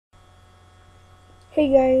Hey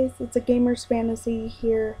guys, it's a Gamer's Fantasy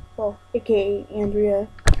here, well, aka Andrea.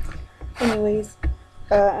 Anyways,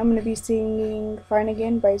 I'm gonna be singing Fine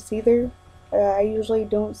Again by Seether. I usually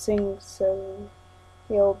don't sing, so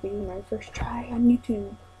it'll be my first try on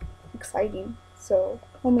YouTube. Exciting. So,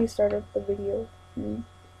 let me start up the video.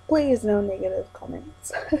 Please, no negative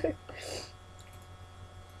comments. Here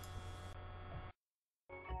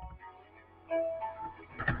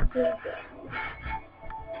we go.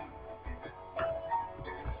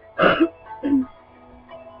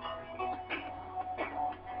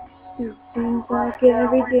 It seems like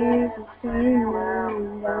every day is the same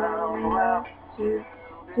and I have to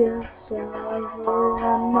just survive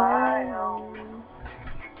on my own.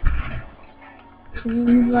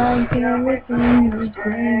 Seems like everything is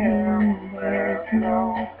grand, there's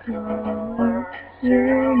no color to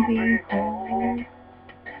behold.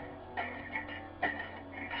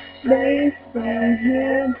 They say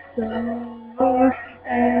it's over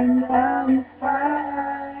and I'm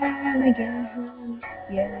fine again,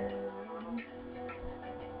 yeah.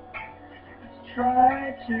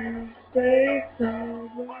 Try to stay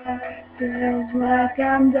sober, feels like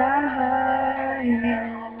I'm dying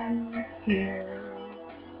here.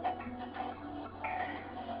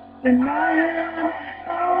 And I am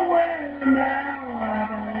aware now that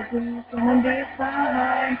everything's gonna be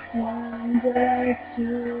fine. One day,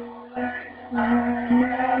 two, I'm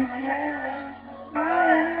in hell. I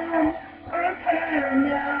am prepared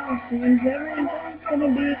now, seems everything's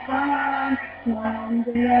gonna be fine. One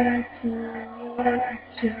day, two,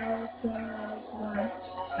 just as one.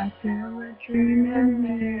 I feel a dream in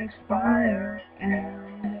me expire,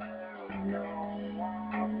 and there's no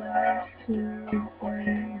one left to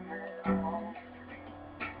blame.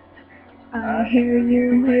 I hear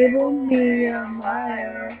you label me a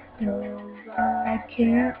liar, 'cause I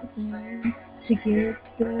can't seem to get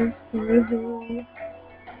this through.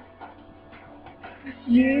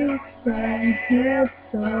 You say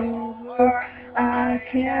it's over, I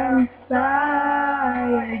can't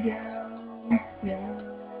sigh again, yeah.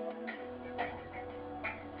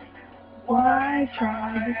 Why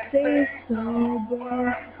try to stay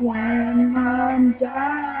sober when I'm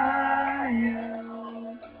dying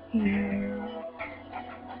here?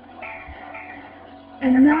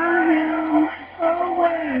 And I am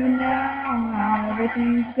aware now,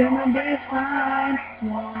 everything's gonna be fine.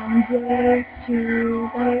 One day too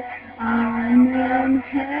late, I'm in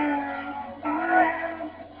hell. I am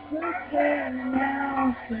prepared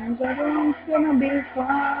now, seems everyone's gonna be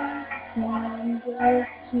fine. One day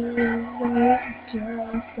too late,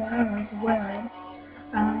 just as well.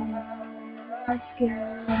 I'm not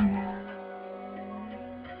scared now.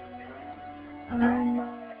 I'm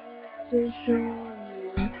not so sure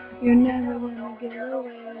you're never gonna get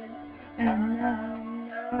away, and I'm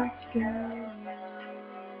not scared.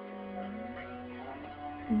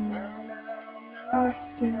 No, I'm not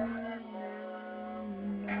scared.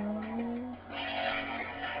 No.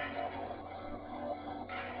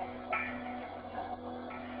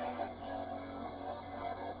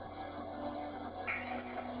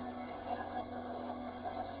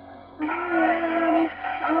 I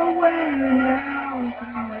am aware now,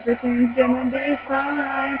 everything's gonna be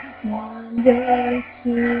fine. One day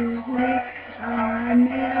too late, I'm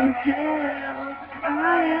in hell. I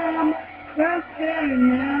am prepared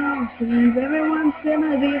now, seems everyone's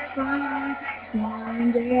gonna be fine.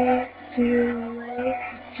 One day too late,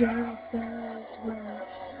 just as well.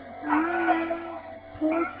 I am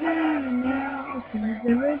prepared now, seems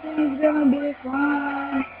everything's gonna be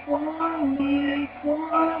fine. For me,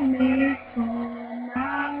 for me, for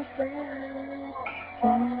myself.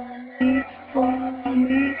 For me, for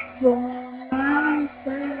me, for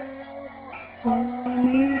myself. For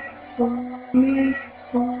me, for me,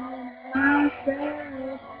 for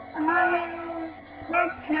myself. I am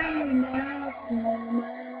prepared now for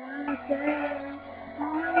myself. I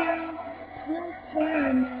am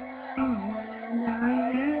prepared now when I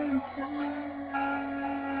am tired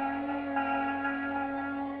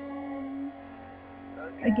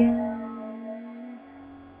again.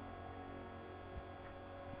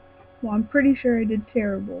 Well, I'm pretty sure I did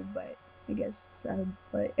terrible, but I guess I'll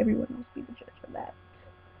let everyone else be the judge of that.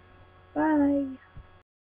 Bye!